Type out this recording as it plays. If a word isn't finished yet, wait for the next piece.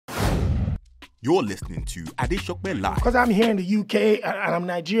You're listening to Adeshokbe Live. Because I'm here in the UK and I'm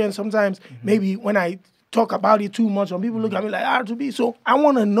Nigerian, sometimes maybe when I talk about it too much, some people look at me like R2bees. So I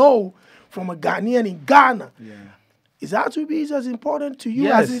want to know from a Ghanaian in Ghana, is R2bees as important to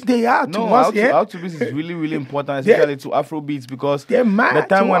you as they are to us? R2bees is really, really important, especially to Afrobeats, because they're mad the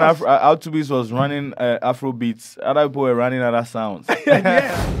time to when us. R2bees was running Afrobeats, other people were running other sounds.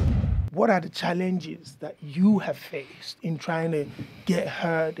 What are the challenges that you have faced in trying to get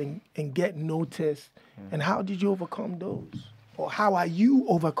heard and get noticed? And how did you overcome those? Or how are you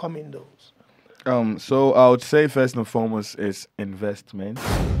overcoming those? So I would say first and foremost is investment.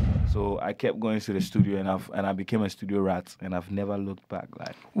 So I kept going to the studio and I became a studio rat, and I've never looked back.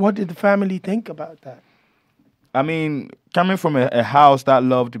 Like, what did the family think about that? I mean, coming from a house that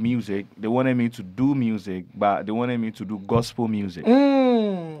loved music, they wanted me to do music, but they wanted me to do gospel music.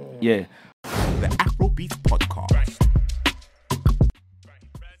 Yeah. The Afrobeats podcast.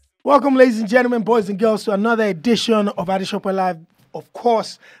 Welcome, ladies and gentlemen, boys and girls, to another edition of Adeshokbe Live. Of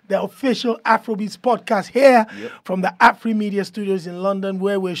course, the official Afrobeats podcast here from the Afri Media Studios in London,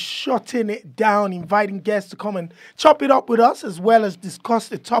 where we're shutting it down, inviting guests to come and chop it up with us, as well as discuss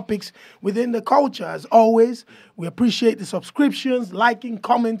the topics within the culture. As always, we appreciate the subscriptions, liking,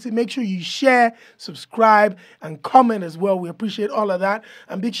 commenting. Make sure you share, subscribe, and comment as well. We appreciate all of that.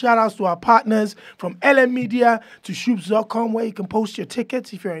 And big shout outs to our partners from LM Media to Shoops.com, where you can post your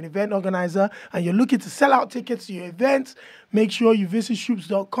tickets if you're an event organizer and you're looking to sell out tickets to your events. Make sure you visit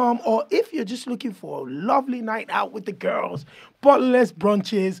Shoops.com, or if you're just looking for a lovely night out with the girls, bottomless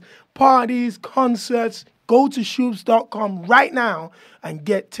brunches, parties, concerts, go to Shoops.com right now and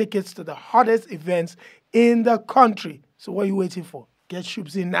get tickets to the hottest events in the country. So what are you waiting for? Get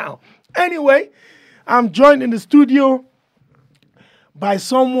Shoops in now. Anyway, I'm joined in the studio by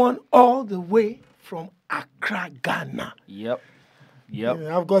someone all the way from Accra, Ghana. Yep.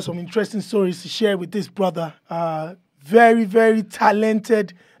 Yeah, I've got some interesting stories to share with this brother. Very, very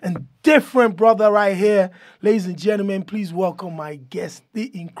talented and different brother right here. Ladies and gentlemen, please welcome my guest,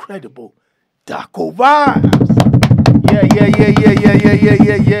 the incredible Darkovibes.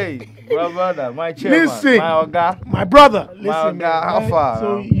 Yeah. Brother, my chairman, Listen, my oga. my brother, listen, My man, oga, how right? far?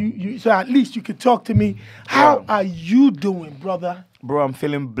 So at least you could talk to me. How are you doing, brother? Bro, I'm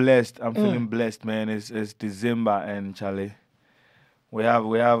feeling blessed. I'm feeling blessed, man. It's December, and Charlie, we have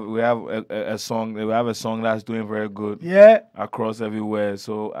a song. We have a song that's doing very good. Yeah. Across everywhere.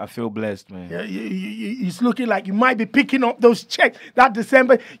 So I feel blessed, man. Yeah, it's looking like you might be picking up those checks that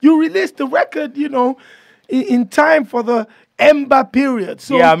December. You released the record, in time for the Ember period.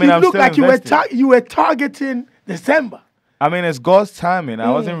 So Yeah, I mean, you I'm look still like invested. you were targeting December. I mean, it's God's timing.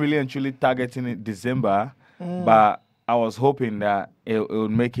 I wasn't really and truly targeting it December, but I was hoping that it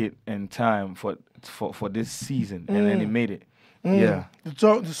would make it in time for this season, and then it made it. Yeah.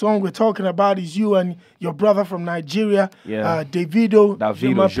 The song we're talking about is you and your brother from Nigeria, Yeah. Davido.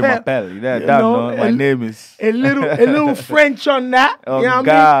 Je m'appelle. My name is. A little French on that. On you know what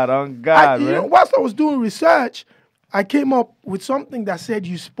God, I mean? on God, man. Whilst I was doing research, I came up with something that said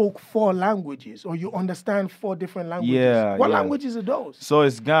you spoke 4 languages, or you understand 4 different languages. Yeah, What yeah. languages are those? So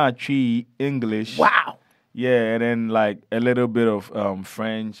it's Ghana Tree, English. Wow. Yeah, and then like a little bit of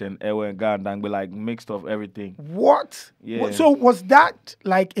French and Ewe and Gandang, but like mixed of everything. What? Yeah. So was that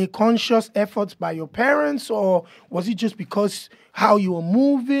like a conscious effort by your parents, or was it just because how you were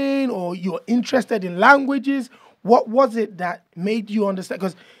moving, or you were interested in languages? What was it that made you understand?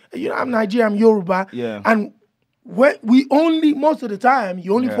 Because I'm Nigerian, I'm Yoruba, and when most of the time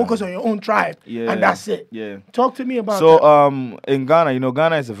you only focus on your own tribe, and that's it. Yeah. Talk to me about So that. in Ghana,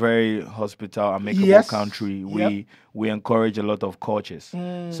 Ghana is a very hospitable, amicable country. We encourage a lot of cultures.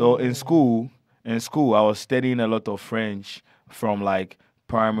 So in school, I was studying a lot of French from like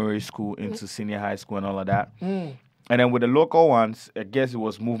primary school into senior high school and all of that. And then with the local ones, I guess it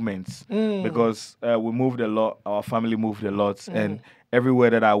was movements because we moved a lot. Our family moved a lot, and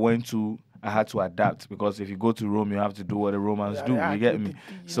everywhere that I went to, I had to adapt, because if you go to Rome, you have to do what the Romans do. You get me?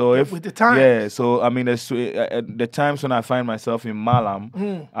 So with the times. Yeah. So I mean, the times when I find myself in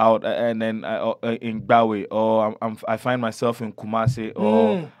Malam, out, and then in Bawe, or I find myself in Kumasi,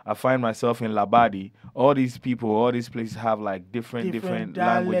 or I find myself in Labadi. All these places have like different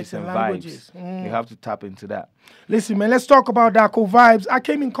languages and vibes. You have to tap into that. Listen, man, let's talk about Darkovibes. I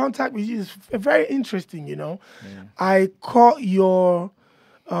came in contact with you. It's very interesting, I caught your...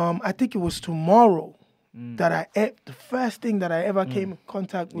 I think it was Tomorrow that the first thing that I ever came in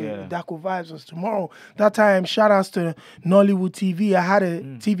contact with Darkovibes was Tomorrow. That time, shout outs to Nollywood TV. I had a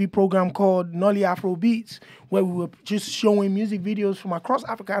TV program called Nolly Afrobeats, where we were just showing music videos from across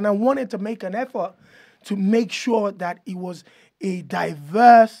Africa. And I wanted to make an effort to make sure that it was a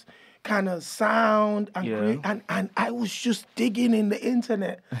diverse kind of sound and I was just digging in the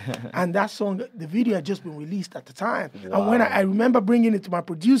internet. And that song, the video had just been released at the time. Wow. And when I remember bringing it to my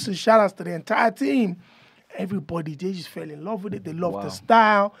producers, shout outs to the entire team, everybody, they just fell in love with it. They loved the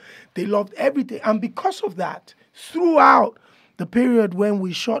style. They loved everything. And because of that, throughout the period when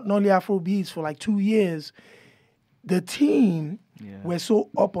we shot Nolly Afrobeats for like 2 years, the team were so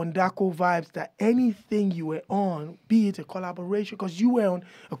up on Darkovibes that anything you were on, be it a collaboration, because you were on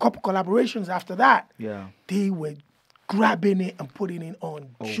a couple collaborations after that, they were grabbing it and putting it on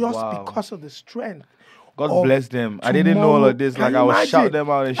because of the strength. God bless them. I didn't know all of this. Like I would shout them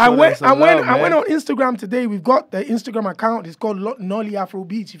out and show I them went man. on Instagram today. We've got the Instagram account. It's called Nolly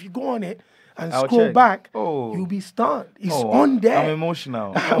Afrobeats. If you go on it and scroll back, you'll be stunned. It's on there. I'm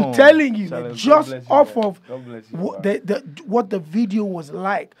emotional. I'm telling you, Challenge. just off of what the video was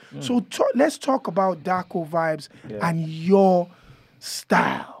like. So let's talk about Darkovibes and your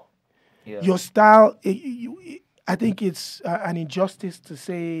style. Your style, I think it's an injustice to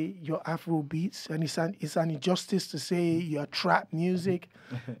say you're Afrobeats, and it's an injustice to say you're trap music.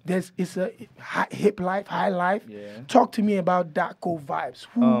 It's a hip life, high life. Talk to me about Darkovibes.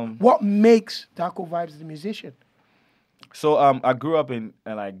 What makes Darkovibes the musician? So I grew up in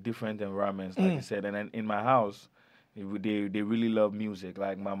like different environments, like you said, and then in my house, they really love music.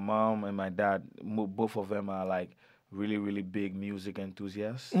 Like my mom and my dad, both of them are like really, really big music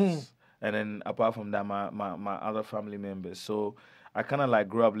enthusiasts. And then apart from that, my other family members. So I kind of like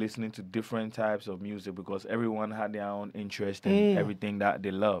grew up listening to different types of music because everyone had their own interest in everything that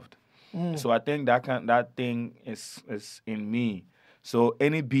they loved. So I think that thing is in me. So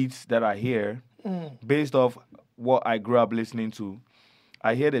any beats that I hear, based off what I grew up listening to,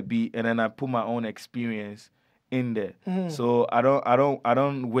 I hear the beat and then I put my own experience in there. So I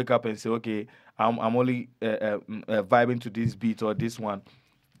don't wake up and say, okay, I'm only vibing to this beat or this one.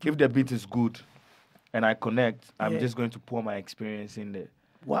 If the beat is good and I connect, I'm just going to pour my experience in there.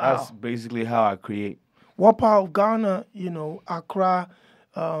 Wow. That's basically how I create. What part of Ghana, Accra,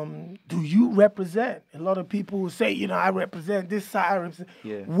 do you represent? A lot of people will say, I represent this side, I represent.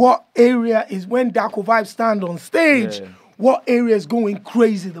 What area is, when Darkovibes stand on stage, what area is going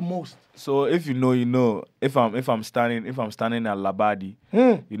crazy the most? So if you know, you know. If I'm standing at Labadi,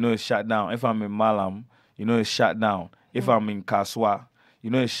 you know it's shut down. If I'm in Malam, you know it's shut down. If I'm in Kaswa, you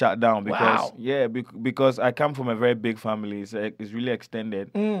know it's shut down because because I come from a very big family. It's really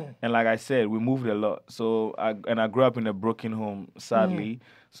extended, and like I said, we moved a lot. So I grew up in a broken home, sadly.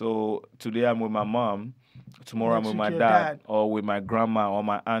 So today I'm with my mom, tomorrow I'm with my dad, or with my grandma or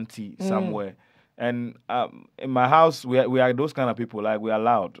my auntie somewhere. And in my house, we are those kind of people. Like we are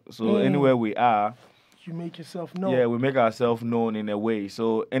loud. So anywhere we are, you make yourself known. Yeah, we make ourselves known in a way.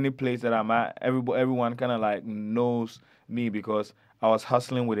 So any place that I'm at, everyone kind of like knows me because I was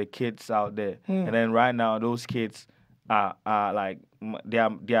hustling with the kids out there. And then right now, those kids are like, they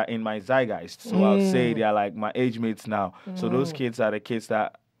are in my zeitgeist. So I'll say they are like my age mates now. So those kids are the kids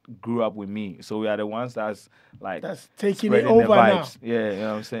that grew up with me. So we are the ones that's taking it over now. Yeah, you know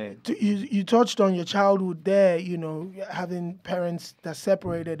what I'm saying? You touched on your childhood there, having parents that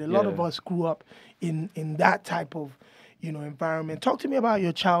separated. A lot of us grew up in that type of, environment. Talk to me about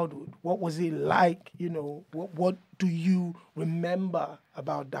your childhood. What was it like? What do you remember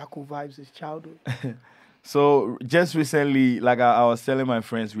about Darkovibes' childhood? So just recently, like I was telling my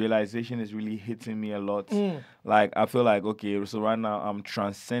friends, realization is really hitting me a lot. Like I feel like, okay, so right now I'm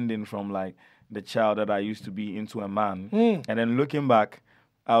transcending from like the child that I used to be into a man. And then looking back,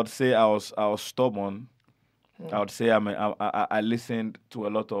 I would say I was stubborn. I would say I listened to a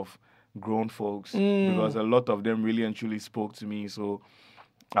lot of grown folks because a lot of them really and truly spoke to me. So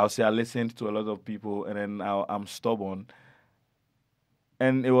I would say I listened to a lot of people, and then I'm stubborn.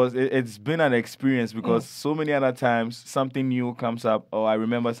 And it's been an experience because so many other times something new comes up or I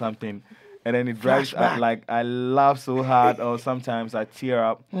remember something and then it drives like I laugh so hard or sometimes I tear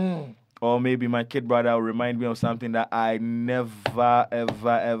up. Or maybe my kid brother will remind me of something that I never,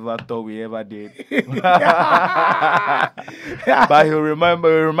 ever thought we ever did. But he'll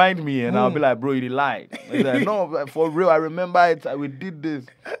remind me and I'll be like, bro, you lied. He's like, no, for real, I remember it. We did this.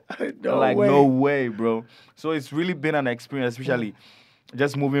 No way, bro. So it's really been an experience, especially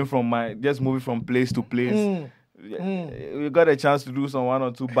just moving from place to place. We got a chance to do some 1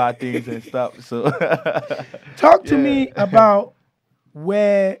 or 2 bad things and stuff. So talk to me about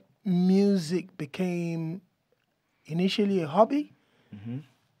where music became initially a hobby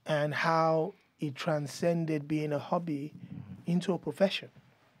and how it transcended being a hobby into a profession.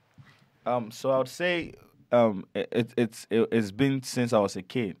 So I would say it's been since I was a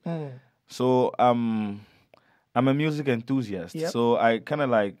kid. So I'm a music enthusiast. So I kind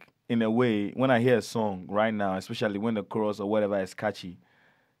of like in a way, when I hear a song right now, especially when the chorus or whatever is catchy,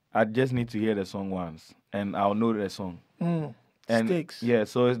 I just need to hear the song once, and I'll know the song. And Sticks. yeah,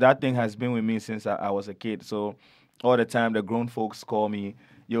 so that thing has been with me since I was a kid. So all the time, the grown folks call me,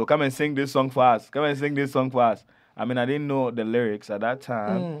 "Yo, come and sing this song for us. Come and sing this song for us." I mean, I didn't know the lyrics at that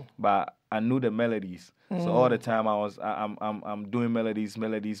time, but I knew the melodies. So all the time I'm doing melodies.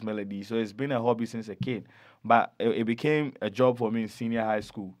 So it's been a hobby since a kid. But it became a job for me in senior high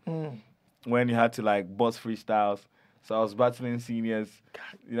school when you had to like bust freestyles. So I was battling seniors,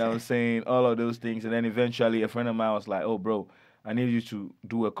 you know what I'm saying, all of those things. And then eventually a friend of mine was like, "Oh, bro, I need you to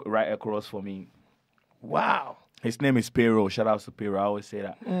write a chorus for me." Wow. His name is Pero. Shout out to Pero. I always say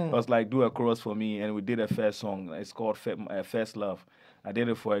that. I was like, "Do a chorus for me," and we did a first song. It's called First Love. I did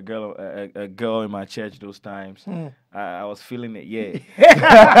it for a girl in my church those times. I was feeling it, yeah.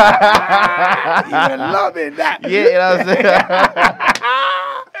 You were loving that. Yeah, you know what I'm saying?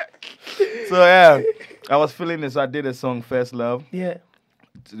 So yeah, I was feeling it. So I did a song, First Love. Yeah.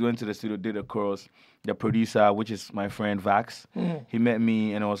 Went to the studio, did a chorus. The producer, which is my friend Vax, he met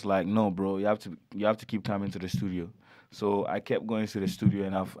me and I was like, "No, bro, you have to keep coming to the studio." So I kept going to the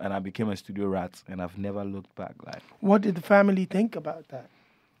studio and I became a studio rat and I've never looked back. Like, what did the family think about that?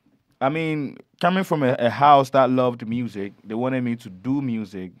 I mean, coming from a house that loved music, they wanted me to do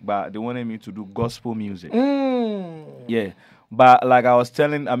music, but they wanted me to do gospel music. Yeah. But like I was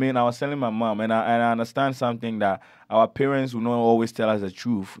telling my mom, and I understand something that our parents will not always tell us the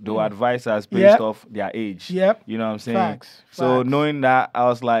truth. They will advise us based off their age. Yep. You know what I'm saying? Facts. So knowing that, I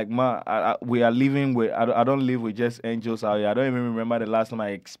was like, "Ma, we are living with, I don't live with just angels out here. I don't even remember the last time I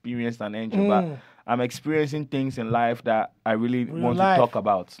experienced an angel, but I'm experiencing things in life that I really want to talk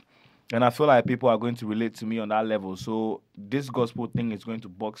about. And I feel like people are going to relate to me on that level. So this gospel thing is going to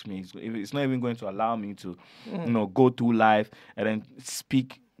box me. It's not even going to allow me to, go through life and then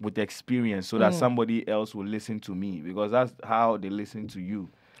speak with experience so that somebody else will listen to me, because that's how they listen to you."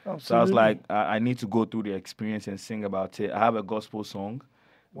 Absolutely. So I was like, I need to go through the experience and sing about it. I have a gospel song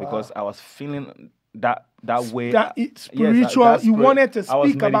because I was feeling that way. That it's spiritual. You wanted to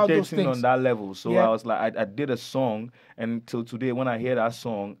speak about those things. I was meditating on that level. So I was like, I did a song, and till today, when I hear that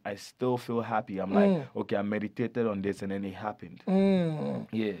song, I still feel happy. I'm like, okay, I meditated on this, and then it happened.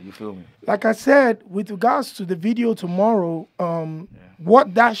 Yeah, you feel me? Like I said, with regards to the video tomorrow,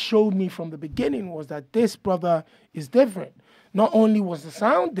 what that showed me from the beginning was that this brother is different. Not only was the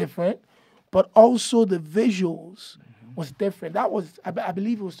sound different, but also the visuals was different. That was, I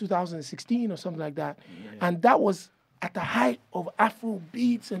believe it was 2016 or something like that. And that was at the height of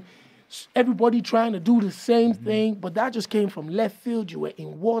Afrobeats and everybody trying to do the same thing, but that just came from left field. You were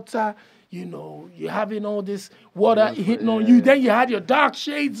in water, you're having all this water hitting on you. Then you had your dark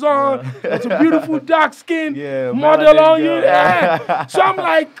shades on. It's a beautiful dark skin model on you. Yeah. So I'm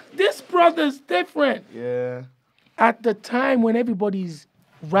like, this brother's different. Yeah. At the time when everybody's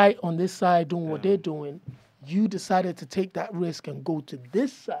right on this side doing what they're doing, you decided to take that risk and go to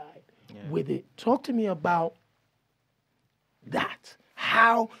this side with it. Talk to me about that.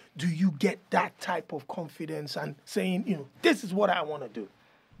 How do you get that type of confidence and saying, this is what I want to do?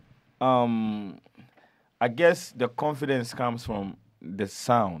 I guess the confidence comes from the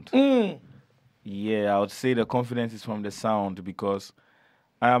sound. Yeah, I would say the confidence is from the sound, because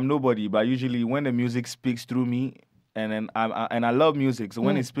I am nobody, but usually when the music speaks through me, and then I love music, so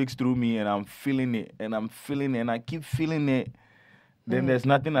when it speaks through me and I'm feeling it and I keep feeling it, then there's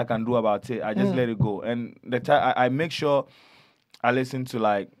nothing I can do about it. I just let it go. And I make sure I listen to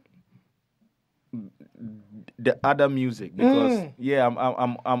like the other music, because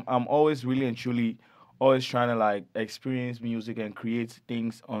I'm always really and truly always trying to like experience music and create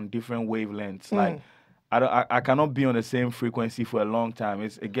things on different wavelengths. Like I cannot be on the same frequency for a long time.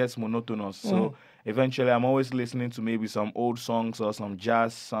 It gets monotonous. So eventually I'm always listening to maybe some old songs or some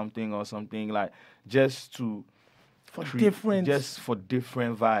jazz something or something, like just for different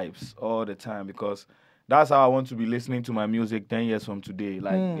vibes all the time, because that's how I want to be listening to my music 10 years from today.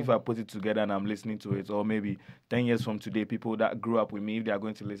 Like if I put it together and I'm listening to it, or maybe 10 years from today, people that grew up with me, if they are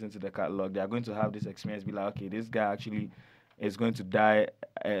going to listen to the catalog, they are going to have this experience, be like, okay, this guy actually is going to die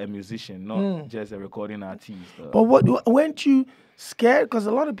a musician, not just a recording artist. But weren't you scared? Because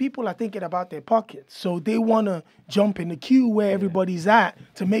a lot of people are thinking about their pockets. So they want to jump in the queue where everybody's at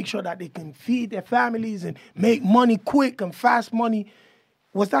to make sure that they can feed their families and make money quick and fast money.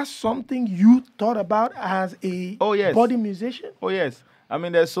 Was that something you thought about as a budding musician? Oh, yes. I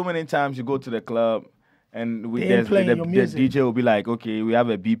mean, there's so many times you go to the club and the DJ will be like, okay, we have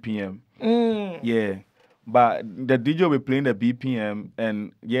a BPM. Yeah. But the DJ will be playing the BPM,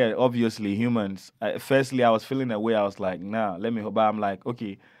 and obviously humans. Firstly, I was feeling a way. I was like, nah, let me. But I'm like,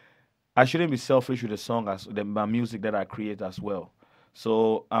 okay, I shouldn't be selfish with the song as my music that I create as well.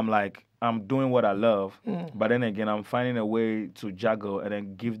 So I'm like, I'm doing what I love, but then again, I'm finding a way to juggle and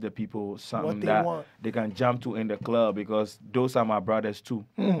then give the people something that want. they can jump to in the club, because those are my brothers too.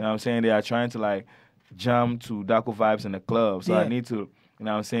 You know what I'm saying? They are trying to like jump to Darkovibes in the club. So I need to, you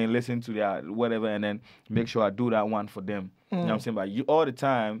know what I'm saying, listen to their whatever and then make sure I do that one for them. You know what I'm saying? But you all the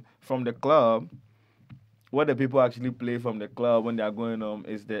time from the club, what the people actually play from the club when they are going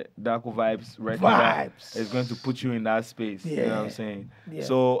is the Darkovibes record. Vibes. It's going to put you in that space. Yeah. You know what I'm saying? Yeah.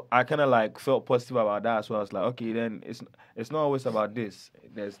 So I kind of like felt positive about that. So I was like, okay, then it's not always about this.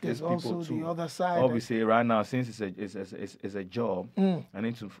 There's people also too. the other side. Obviously, right now, since it's a job, I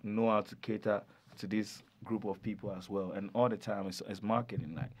need to know how to cater to this group of people as well. And all the time, it's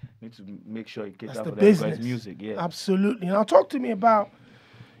marketing. Like, need to make sure you cater That's for the them. business. It's music, yeah. Absolutely. Now, talk to me about,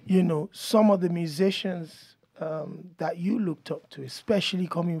 some of the musicians that you looked up to, especially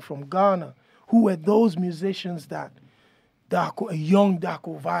coming from Ghana. Who were those musicians that a young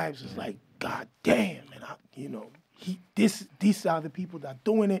Darkovibes is like, God damn, and these are the people that are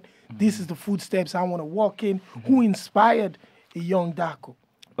doing it. This is the footsteps I want to walk in. Who inspired a young Darko?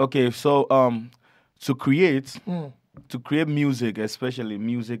 Okay, so to create music, especially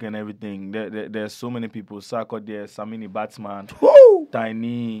music and everything, there's so many people. Sako there, Samini Batsman, Woo!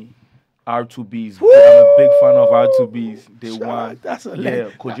 Tiny, R2bees. I'm a big fan of R2bees. They won. That's a Yeah,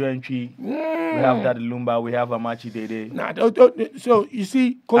 legend. Kojo Entry. We have Daddy Lumba. We have Amachi Dede. Nah, so you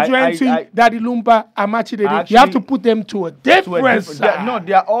see, Kojo I- Entry, Daddy Lumba, Amachi Dede, you have Actually, to put them to a different side. No,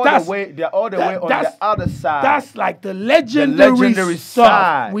 they are all That's- the way. They are all the way on that's- the other side. That's like the legendary stuff.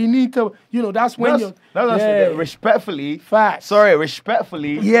 side. We need to, that's when you're... Respectfully. Facts. Sorry,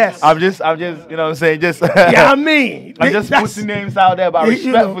 respectfully. Yes. I'm just, you know what I'm saying? Just. Yeah, I mean. I'm just that's- putting names out there, but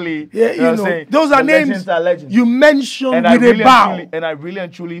respectfully. Yeah, you know what I'm saying? those are The names legends are legends. you mentioned and with a bow. I really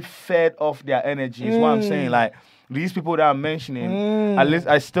and truly fed off their energy. Is what I'm saying. Like these people that I'm mentioning,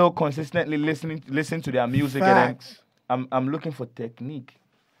 I still consistently listen to their music, Facts. and then I'm looking for technique,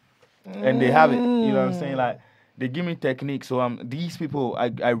 and they have it. You know what I'm saying? Like they give me technique. So these people,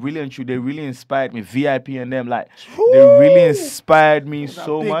 I really and truly, they really inspired me. VIP and them, like they really inspired me Those are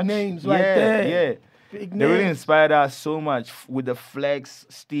so big much. names yeah, right there. yeah. Big They really names. inspired us so much with the flex,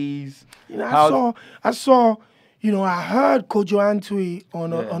 steez. I saw, I heard Kojo Antwi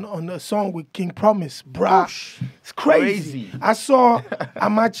on a song with King Promise, bruh. It's crazy. Crazy. I saw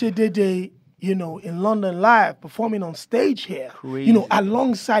Amache Dede, in London Live performing on stage here, Crazy.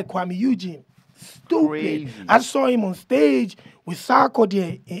 alongside Kwame Eugene. Stupid. Crazy. I saw him on stage with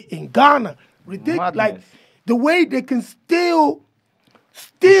Sarkodie in Ghana. Ridiculous. Like Madness. the way they can still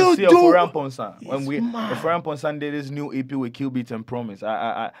See do. Ofuran Ponsan. When It's mad. Ofuran Ponsan did this new EP with Kill Beats and Promise.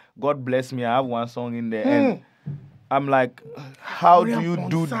 I God bless me. I have one song in there, and I'm like, how do you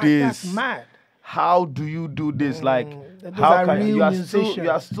do Ponsan, this? That's mad. How do you do this? Like, Those how are can real you are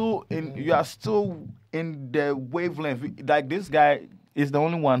musicians. still in the wavelength? Like this guy is the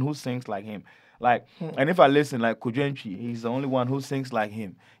only one who sings like him. Like, and if I listen, like Kujenchi, he's the only one who sings like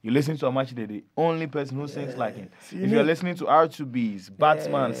him. You listen to Amachi, the only person who sings like him. If you're listening to R2bees,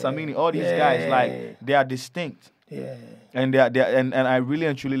 Batsman, Samini, all these guys, like they are distinct. Yeah. And and I really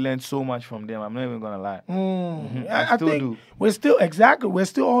and truly learned so much from them. I'm not even gonna lie. I still think do. we're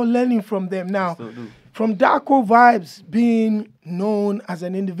still all learning from them now. Still do. From Darkovibes being known as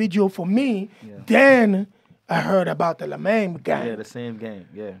an individual for me, then I heard about the Lamame gang. Yeah, the same game.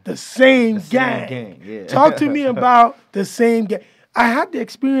 Yeah. The same same gang. gang, yeah. Talk to me about the same gang. I had the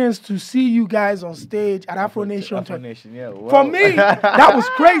experience to see you guys on stage at Afro Nation. Afro Nation, yeah. For Wow. me, that was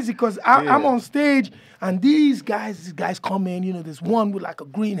crazy because I'm on stage and these guys come in, there's one with like a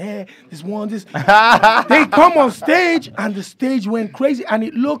green hair, there's one, they come on stage and the stage went crazy and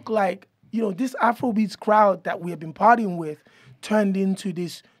it looked like, this Afrobeats crowd that we have been partying with turned into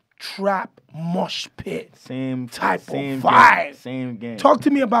this trap mosh pit Same type same of vibe. Game, same game. Talk to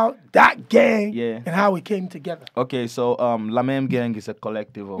me about that gang Yeah. and how it came together. Okay, so Lamem Gang is a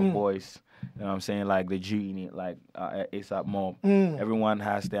collective of boys. You know what I'm saying? Like the Genie, like ASAP Mob. Everyone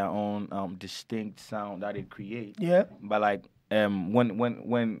has their own distinct sound that they create. Yeah. But like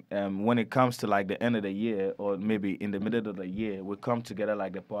when it comes to like the end of the year or maybe in the middle of the year, we come together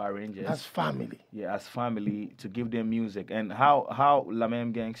like the Power Rangers. As family. Yeah, as family to give them music. And how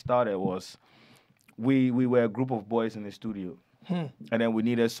Lamem Gang started was we were a group of boys in the studio, and then we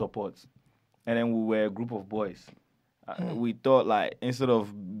needed support, and then we were a group of boys. We thought like instead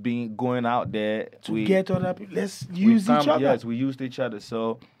of going out there To get other people, let's use each other. Yes, we used each other.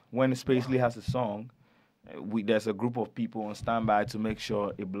 So when Spacely has a song, there's a group of people on standby to make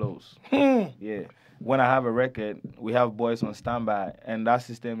sure it blows. Yeah. When I have a record, we have boys on standby, and that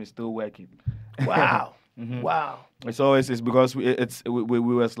system is still working. Wow. Wow. It's because we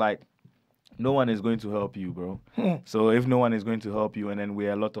was like, no one is going to help you, bro. So if no one is going to help you, and then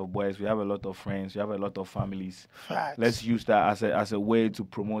we're a lot of boys, we have a lot of friends, we have a lot of families. Facts. Let's use that as a way to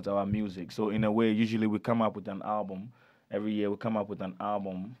promote our music. So in a way, usually we come up with an album. Every year we come up with an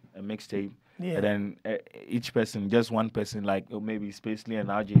album, a mixtape. Yeah. And then each person, just one person, like maybe Spacely and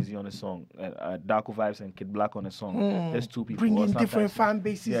RJZ on a song, Darkovibes and Kid Black on a song. There's two people. Bringing different fan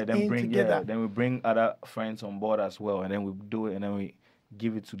bases together. Then we bring other friends on board as well, and then we do it, and then we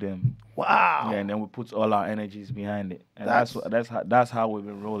give it to them. Wow. Yeah, and then we put all our energies behind it, and that's how we've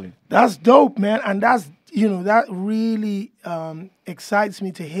been rolling. That's dope, man, and that's that really excites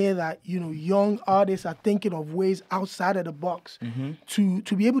me to hear that young artists are thinking of ways outside of the box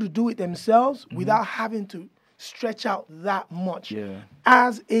to be able to do it themselves without having to stretch out that much. Yeah.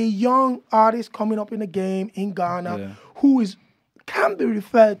 As a young artist coming up in the game in Ghana, who can be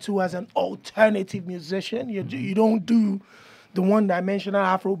referred to as an alternative musician, you don't do the one-dimensional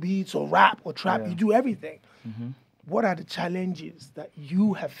Afrobeats or rap or trap. You do everything. What are the challenges that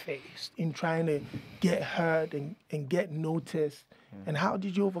you have faced in trying to get heard and get noticed? And how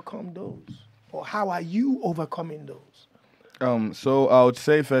did you overcome those? Or how are you overcoming those? So I would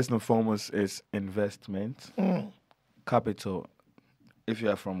say first and foremost is investment, capital. If you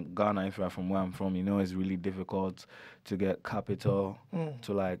are from Ghana, if you are from where I'm from, it's really difficult to get capital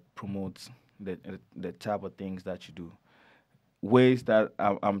to like promote the type of things that you do. Ways that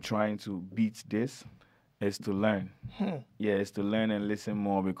I'm trying to beat this is to learn. Yeah, it's to learn and listen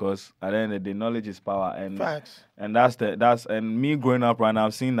more, because at the end of the day, knowledge is power. And Facts. And and me growing up right now,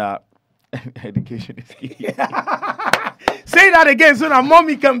 I've seen that education is key. Say that again so that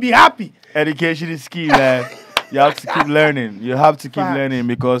mommy can be happy. Education is key, man. You have to keep learning. You have to keep Facts. learning,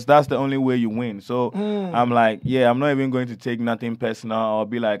 because that's the only way you win. So I'm like, I'm not even going to take nothing personal or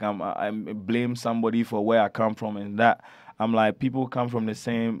be like I'm blame somebody for where I come from and that. I'm like, people come from the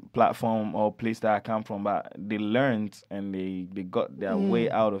same platform or place that I come from, but they learned and they got their way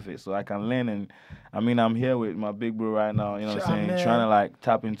out of it. So I can learn, and I'm here with my big bro right now, what I'm saying, trying to like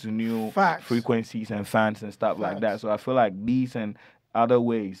tap into new frequencies and fans and stuff like that. So I feel like these and other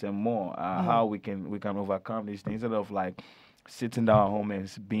ways and more are how we can overcome these things, instead of like sitting down at home and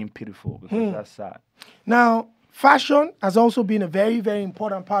being pitiful, because that's sad. Now, fashion has also been a very, very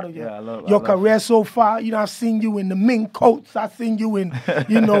important part of your career so far. I've seen you in the mink coats. I've seen you in,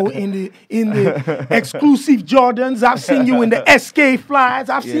 in the exclusive Jordans. I've seen you in the SK flies.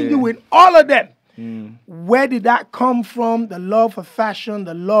 I've seen you in all of them. Where did that come from? The love for fashion,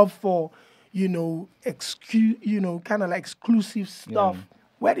 the love for, kind of like exclusive stuff.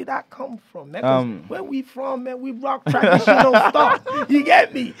 Where did that come from, man? Where we from, man? We rock traditional stuff. You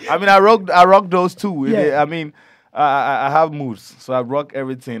get me? I rock those too. Yeah. I have moods, so I rock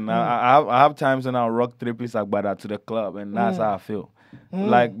everything. I have times when I rock 3-piece agbada to the club, and that's how I feel.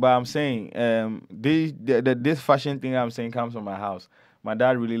 But I'm saying, this fashion thing I'm saying comes from my house. My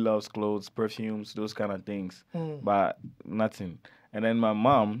dad really loves clothes, perfumes, those kind of things, but nothing. And then my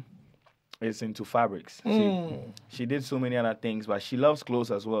mom is into fabrics. She did so many other things, but she loves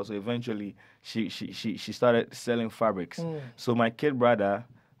clothes as well. So eventually, she started selling fabrics. So my kid brother,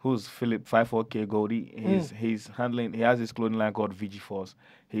 who's Philip 54K Goldie, he has his clothing line called VG Force.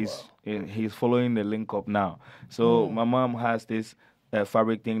 He's following the link up now. So my mom has this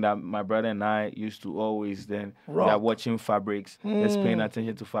fabric thing that my brother and I used to always we are watching fabrics, just paying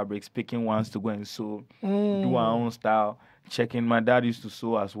attention to fabrics, picking ones to go and sew, do our own style, checking. My dad used to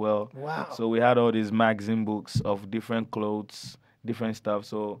sew as well. Wow. So we had all these magazine books of different clothes, different stuff.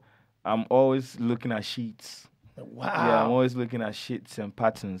 So I'm always looking at sheets. Wow. Yeah, I'm always looking at sheets and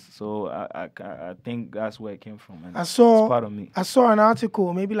patterns. So I think that's where it came from. And it's part of me. I saw an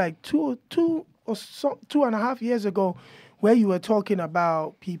article maybe like 2.5 years ago, where you were talking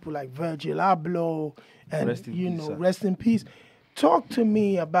about people like Virgil Abloh and, rest in peace. Talk to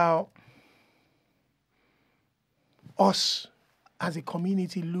me about us as a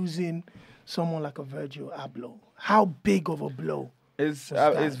community losing someone like a Virgil Abloh. How big of a blow? It's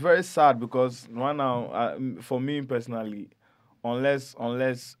very sad, because right now, for me personally, unless I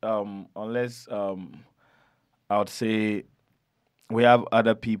would say we have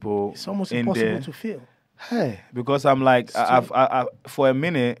other people, it's almost in impossible there, to feel. Hey, because I'm like, I for a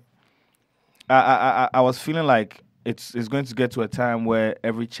minute, I was feeling like it's going to get to a time where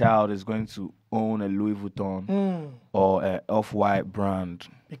every child is going to own a Louis Vuitton or a Off-White brand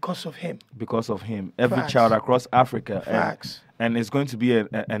because of him. Because of him, every Facts. child across Africa, Facts. and it's going to be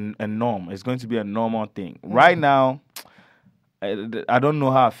a norm. It's going to be a normal thing. Right now, I don't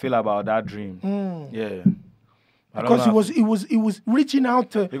know how I feel about that dream. Yeah. Because it was reaching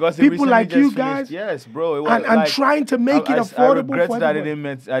out to because people like you guys. Yes, bro. It was and like, trying to make it affordable I regret for that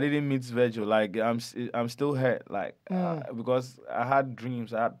everybody. I didn't meet Virgil. Like I'm still hurt. Like because I had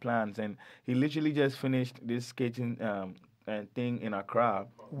dreams, I had plans, and he literally just finished this skating thing in Accra.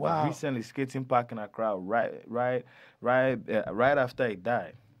 Wow. Recently, skating park in Accra. Right after he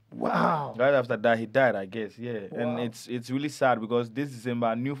died. Wow. Right after that, he died, I guess. Yeah. Wow. And it's really sad because this December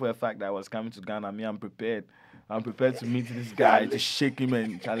I knew for a fact that I was coming to Ghana. I'm prepared. I'm prepared to meet this guy, to shake him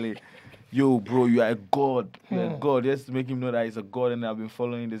and Charlie, yo, bro, you are a god. You're a god. Just to make him know that he's a god, and I've been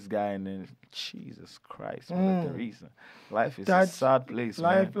following this guy, and then Jesus Christ, Mother Teresa. Life is a sad place,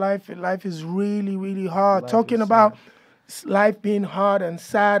 man. Life is really, really hard. Life Talking is about life being hard and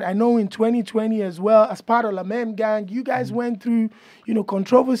sad. I know in 2020 as well, as part of La Mem Gang, you guys went through,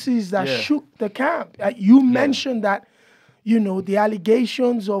 controversies that shook the camp. You mentioned that, the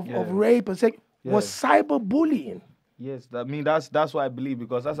allegations of rape and sex was cyberbullying. Yes, that's what I believe,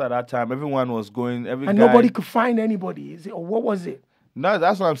 because that's at that time everyone was going, and nobody could find anybody. Or what was it? No,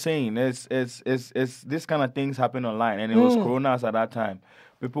 that's what I'm saying. It's this kind of things happen online, and it was Coronas at that time.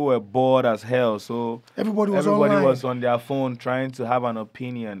 People were bored as hell, so everybody was on their phone trying to have an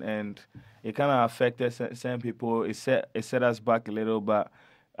opinion, and it kind of affected some people. It set us back a little, but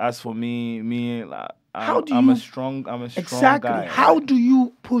as for me, I'm a strong guy. How do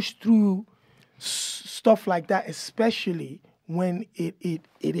you push through stuff like that, especially when it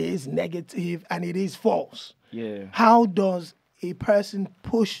is negative and it is false? Yeah. How does a person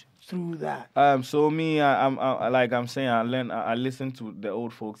push through that? So me, I listen to the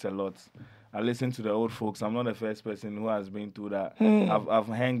old folks a lot. I listen to the old folks. I'm not the first person who has been through that. I've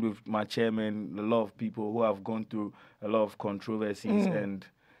hanged with my chairman, a lot of people who have gone through a lot of controversies, and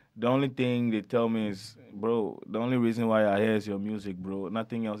the only thing they tell me is, bro, the only reason why I hear is your music, bro.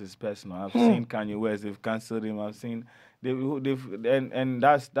 Nothing else is personal. I've seen Kanye West, they've cancelled him. I've seen and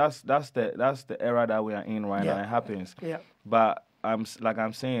that's the era that we are in right now. It happens. Yeah. But I'm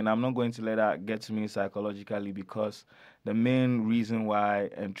saying, I'm not going to let that get to me psychologically, because the main reason why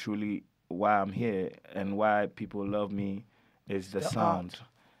and truly why I'm here and why people love me is the sound.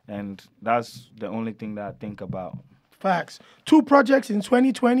 And that's the only thing that I think about. Facts. 2 projects in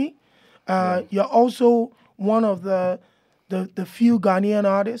 2020. You're also one of the few Ghanaian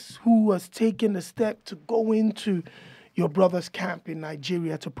artists who has taken the step to go into your brother's camp in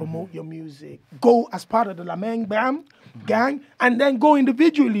Nigeria to promote your music. Go as part of the La Mem Gang, and then go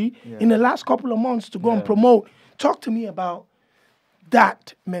individually in the last couple of months to go and promote. Talk to me about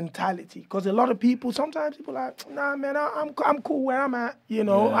that mentality, because a lot of people, sometimes people are like, nah, man, I'm cool where I'm at.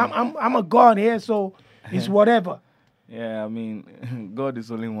 I'm a god here, so it's whatever. Yeah, I mean, God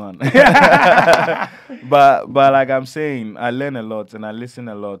is only one. but like I'm saying, I learn a lot and I listen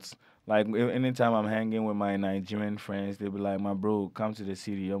a lot. Like anytime I'm hanging with my Nigerian friends, they be like, "My bro, come to the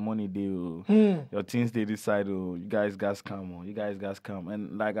city. Your money deal, your things they decide. Oh, you guys come. You guys come."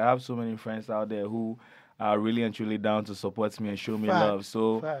 And like I have so many friends out there who are really and truly down to support me and show me love.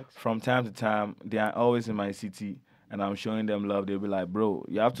 So from time to time, they are always in my city, and I'm showing them love. They'll be like, "Bro,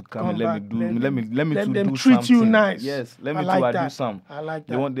 you have to come and let them treat something. You nice. Yes, let me do something. I like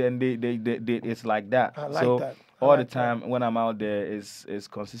that. They want, and they it's like that. I like that. All the time when I'm out there, it's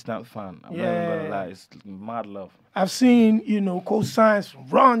consistent fun. I'm not even gonna lie, it's mad love. I've seen, co-signs from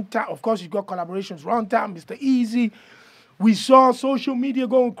Ron Town. Of course, you've got collaborations, Ron Town, Mr. Easy. We saw social media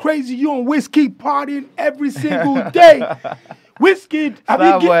going crazy. You and Whiskey partying every single day. Whiskey,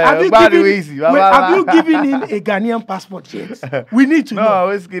 have you given him a Ghanaian passport yet? We need to know. No,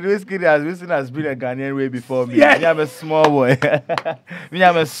 Whiskey has been a Ghanaian way before me. Yeah. Me, I'm a small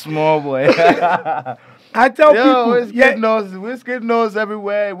boy. I tell people, Whiskey knows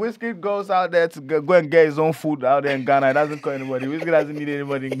everywhere. Whiskey goes out there to go and get his own food out there in Ghana. He doesn't call anybody. Whiskey doesn't need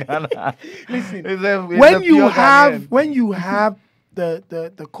anybody in Ghana. Listen, when you have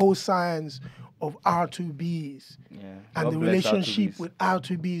the co-signs of R2bees and the relationship with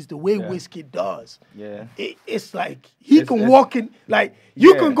R2bees, the way Whiskey does, it's like he can walk in, like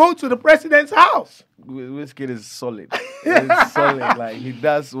you can go to the president's house. Whiskey is solid. It's solid. Like he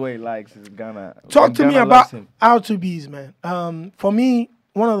does what he likes in Ghana. Talk to me about R2bees, man. For me,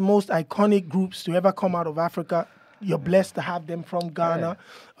 one of the most iconic groups to ever come out of Africa. You're blessed to have them from Ghana,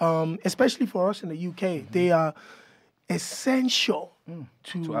 especially for us in the UK. They are essential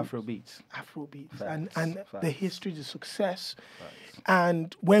to Afrobeats. And the history, the success.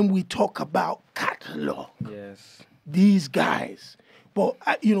 And when we talk about catalog, these guys, but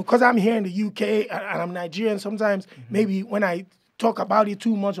because I'm here in the UK and I'm Nigerian, sometimes maybe when I talk about it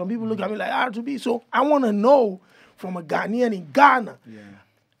too much, some people look at me like R2bees. So I want to know from a Ghanaian in Ghana.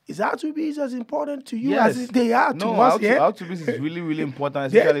 Is R2bees as important to you as they are to us? R2bees is really, really important,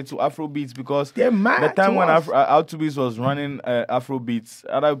 especially to Afrobeats, because the time when R2bees was running Afrobeats,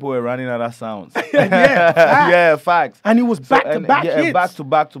 other people were running other sounds. Facts. And it was back-to-back hits.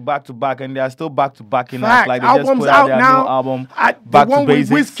 Back-to-back, and they are still back-to-back in Facts. like they Albums just put out out their now. new album, The Back one to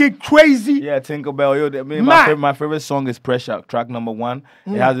Basics. with Wizkid, Crazy. Yeah, Tinkerbell. My favorite song is Pressure, track number 1.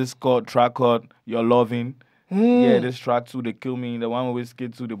 It has this track called Your Loving. Yeah, this track too, They Kill Me. The one with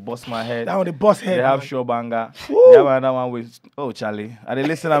Wizkid too, They Bust My Head. That one, They Bust Head. They have Sure Banger. They have another one with, Charlie. I they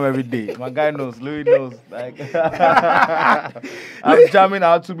listen to them every day. My guy knows, Louis knows. Like, I'm jamming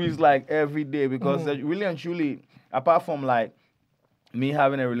R2bees like every day because really and truly, apart from like me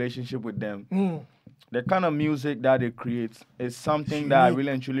having a relationship with them, the kind of music that they create is something that I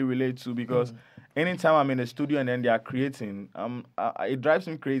really and truly relate to because anytime I'm in the studio and then they are creating, it drives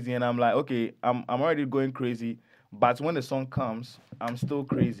me crazy, and I'm like, okay, I'm already going crazy, but when the song comes, I'm still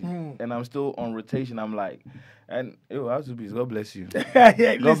crazy, and I'm still on rotation. I'm like, and R2bees, God bless you.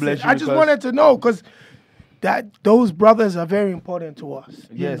 God bless you. I just wanted to know because those brothers are very important to us.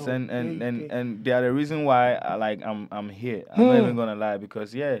 Yes, and they are the reason why I'm here. I'm not even gonna lie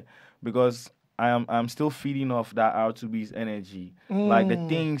because I'm still feeding off that R2bees energy. Like the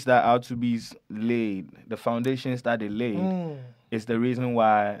things that R2bees laid, the foundations that they laid, is the reason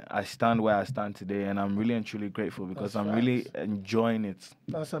why I stand where I stand today. And I'm really and truly grateful because I'm really enjoying it.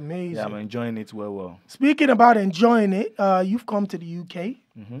 That's amazing. Yeah, I'm enjoying it well. Speaking about enjoying it, you've come to the UK,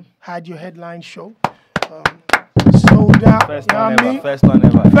 had your headline show, sold out. First one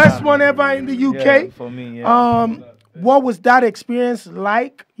ever. First one ever in the UK. Yeah, for me, yeah. What was that experience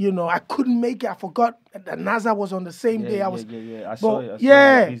like? I couldn't make it. I forgot that NASA was on the same day. I saw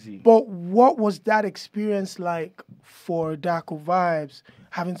it. But what was that experience like for Darkovibes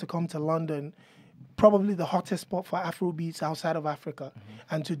having to come to London, probably the hottest spot for Afrobeats outside of Africa,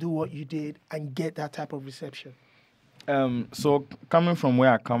 and to do what you did and get that type of reception? So coming from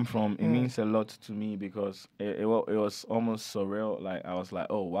where I come from, it means a lot to me because it was almost surreal. Like I was like,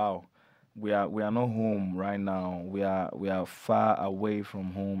 oh wow. We are not home right now. We are far away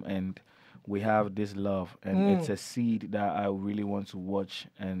from home, and we have this love, and it's a seed that I really want to watch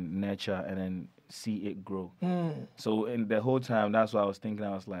and nurture, and then see it grow. So in the whole time, that's what I was thinking. I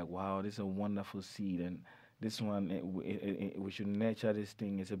was like, wow, this is a wonderful seed, and this one we should nurture this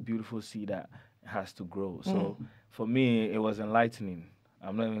thing. It's a beautiful seed that has to grow. So for me, it was enlightening.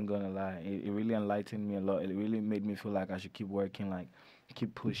 I'm not even gonna lie. It really enlightened me a lot. It really made me feel like I should keep working, like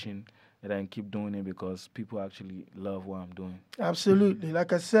keep pushing. And then keep doing it because people actually love what I'm doing. Absolutely.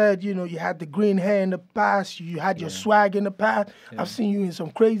 Like I said, you had the green hair in the past. You had your swag in the past. I've seen you in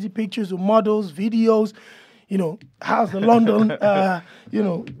some crazy pictures with models, videos. How's the London, the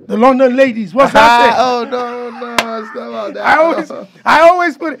London ladies? What's happening? Oh, no. It's not about that. I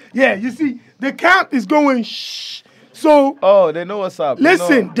always put it. Yeah, you see, the camp is going shh. So. They know what's up.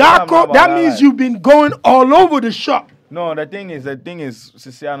 Listen, Darko, that means you've been going all over the shop. No, the thing is,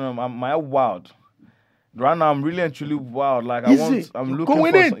 I'm wild. Right now, I'm really and truly wild. Like I'm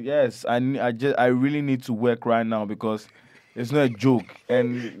looking for. Yes, I really need to work right now because it's not a joke.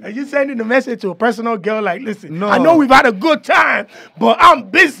 And are you sending a message to a personal girl like, listen, I know we've had a good time, but I'm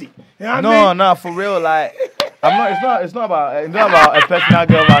busy. You know what I mean? No, for real. Like I'm not. It's not about a personal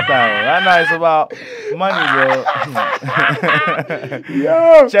girl matter. Right now, it's about money, bro.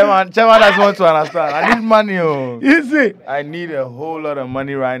 Yo, Chairman doesn't want to understand. I need money, Is it? I need a whole lot of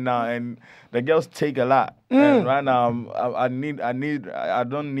money right now, and the girls take a lot. And right now, I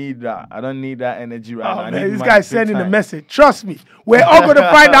don't need that. I don't need that energy right now. Man, this guy's sending a message. Trust me, we're all gonna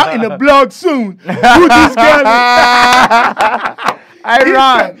find out in the blog soon who this girl is.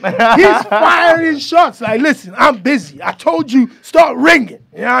 He's firing shots. Like, listen, I'm busy. I told you, start ringing.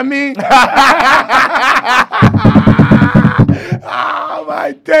 You know what I mean? Oh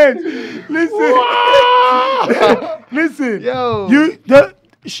my days. Listen.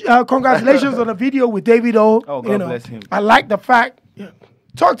 Yo. Congratulations on the video with David O. Oh, God bless him. I like the fact.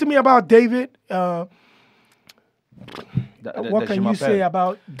 Talk to me about David. What can you say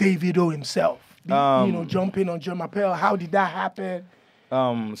about David O himself? Jumping on Jemapel. How did that happen?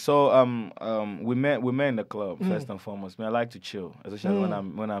 We met in the club first and foremost. I like to chill, especially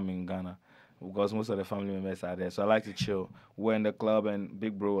when I'm in Ghana, because most of the family members are there. So I like to chill. We're in the club and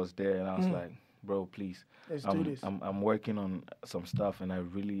Big Bro was there, and I was like, bro, please. Let's do this. I'm working on some stuff, and I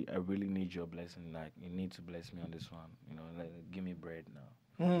really need your blessing. Like, you need to bless me on this one. You know, like, give me bread now.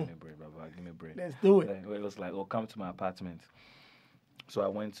 Give me bread, Baba. Give me bread. Let's do it. Like, it was like, oh, come to my apartment. So I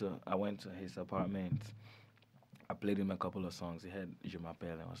went to his apartment. I played him a couple of songs. He had Je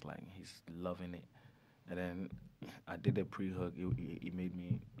m'appelle, and was like, he's loving it. And then I did a pre-hook. It made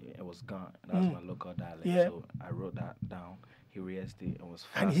me. It was gone. That was my local dialect. Yeah. So I wrote that down. He rehearsed it and was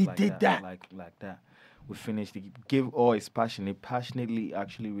fast And he like did that. like that. We finished. He gave all his passion. He passionately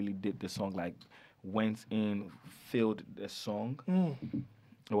actually really did the song. Like, went in, filled the song.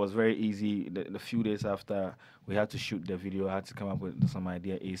 It was very easy. The few days after, we had to shoot the video. I had to come up with some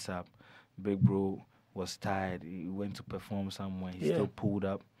idea ASAP. Big bro was tired. He went to perform somewhere. He still pulled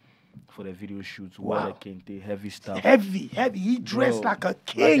up for the video shoots. Water kente, heavy stuff. Heavy. He dressed like a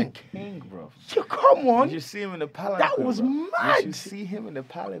king. Like a king, bro. Come on. You should see him in the palanquin. That was bro. mad. You should see him in the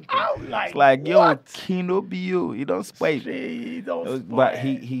palanquin. I'm like, it's like, yo, what? Kino be you. He don't spoil. But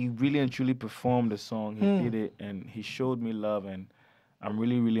he really and truly performed the song. He did it, and he showed me love, and I'm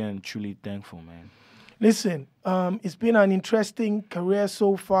really and truly thankful, man. Listen, it's been an interesting career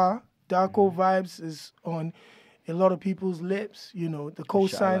so far. Darkovibes is on a lot of people's lips. You know, the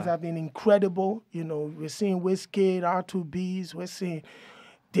co-signs have been incredible. You know, we're seeing Wizkid, R2bees, we're seeing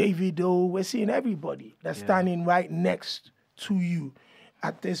Davido, we're seeing everybody that's standing right next to you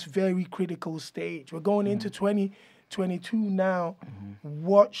at this very critical stage. We're going into 2022 now.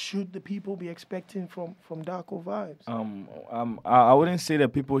 What should the people be expecting from Darkovibes? I wouldn't say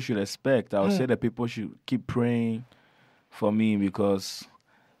that people should expect. I would say that people should keep praying for me, because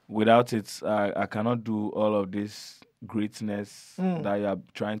without it, I cannot do all of this greatness that you are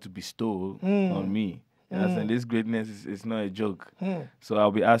trying to bestow on me. And this greatness is not a joke. So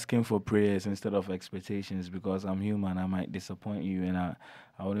I'll be asking for prayers instead of expectations, because I'm human. I might disappoint you, and I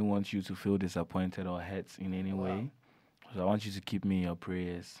wouldn't want you to feel disappointed or hurt in any way. So I want you to keep me in your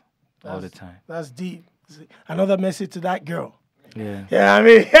prayers all the time. That's deep. Another message to that girl. Yeah. Yeah, I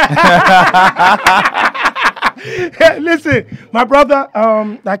mean, listen, my brother,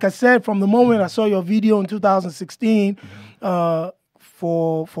 like I said, from the moment I saw your video in 2016,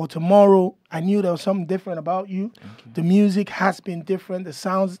 for tomorrow, I knew there was something different about you. The music has been different. The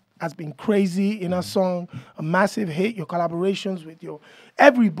sounds has been crazy in a song, a massive hit. Your collaborations with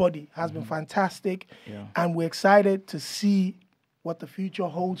everybody has been fantastic. Yeah. And we're excited to see what the future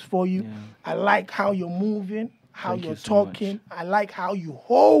holds for you. Yeah. I like how you're moving, how Thank you're you so talking. I like how you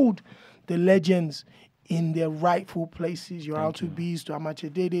hold the legends in their rightful places. Your R2bees, to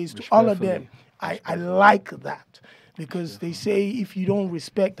Amachededes, to all of them. I like that, because they say if you don't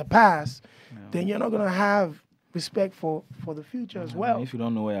respect the past, then you're not going to have respect for the future as well. If you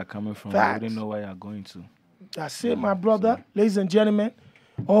don't know where you're coming from, you wouldn't know where you're going to. That's it, my brother. Ladies and gentlemen,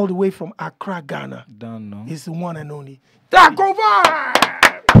 all the way from Accra, Ghana, Don't know. is the one and only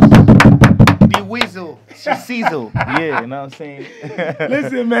Darkovibes! The weasel, Cecil. Yeah, you know what I'm saying?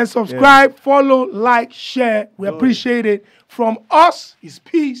 Listen, man, subscribe, follow, like, share. We appreciate it. From us, is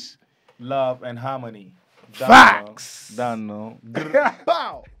peace. Love and harmony. Facts. Don't know.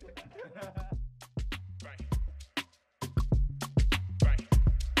 Bow.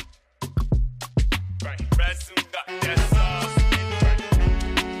 Right.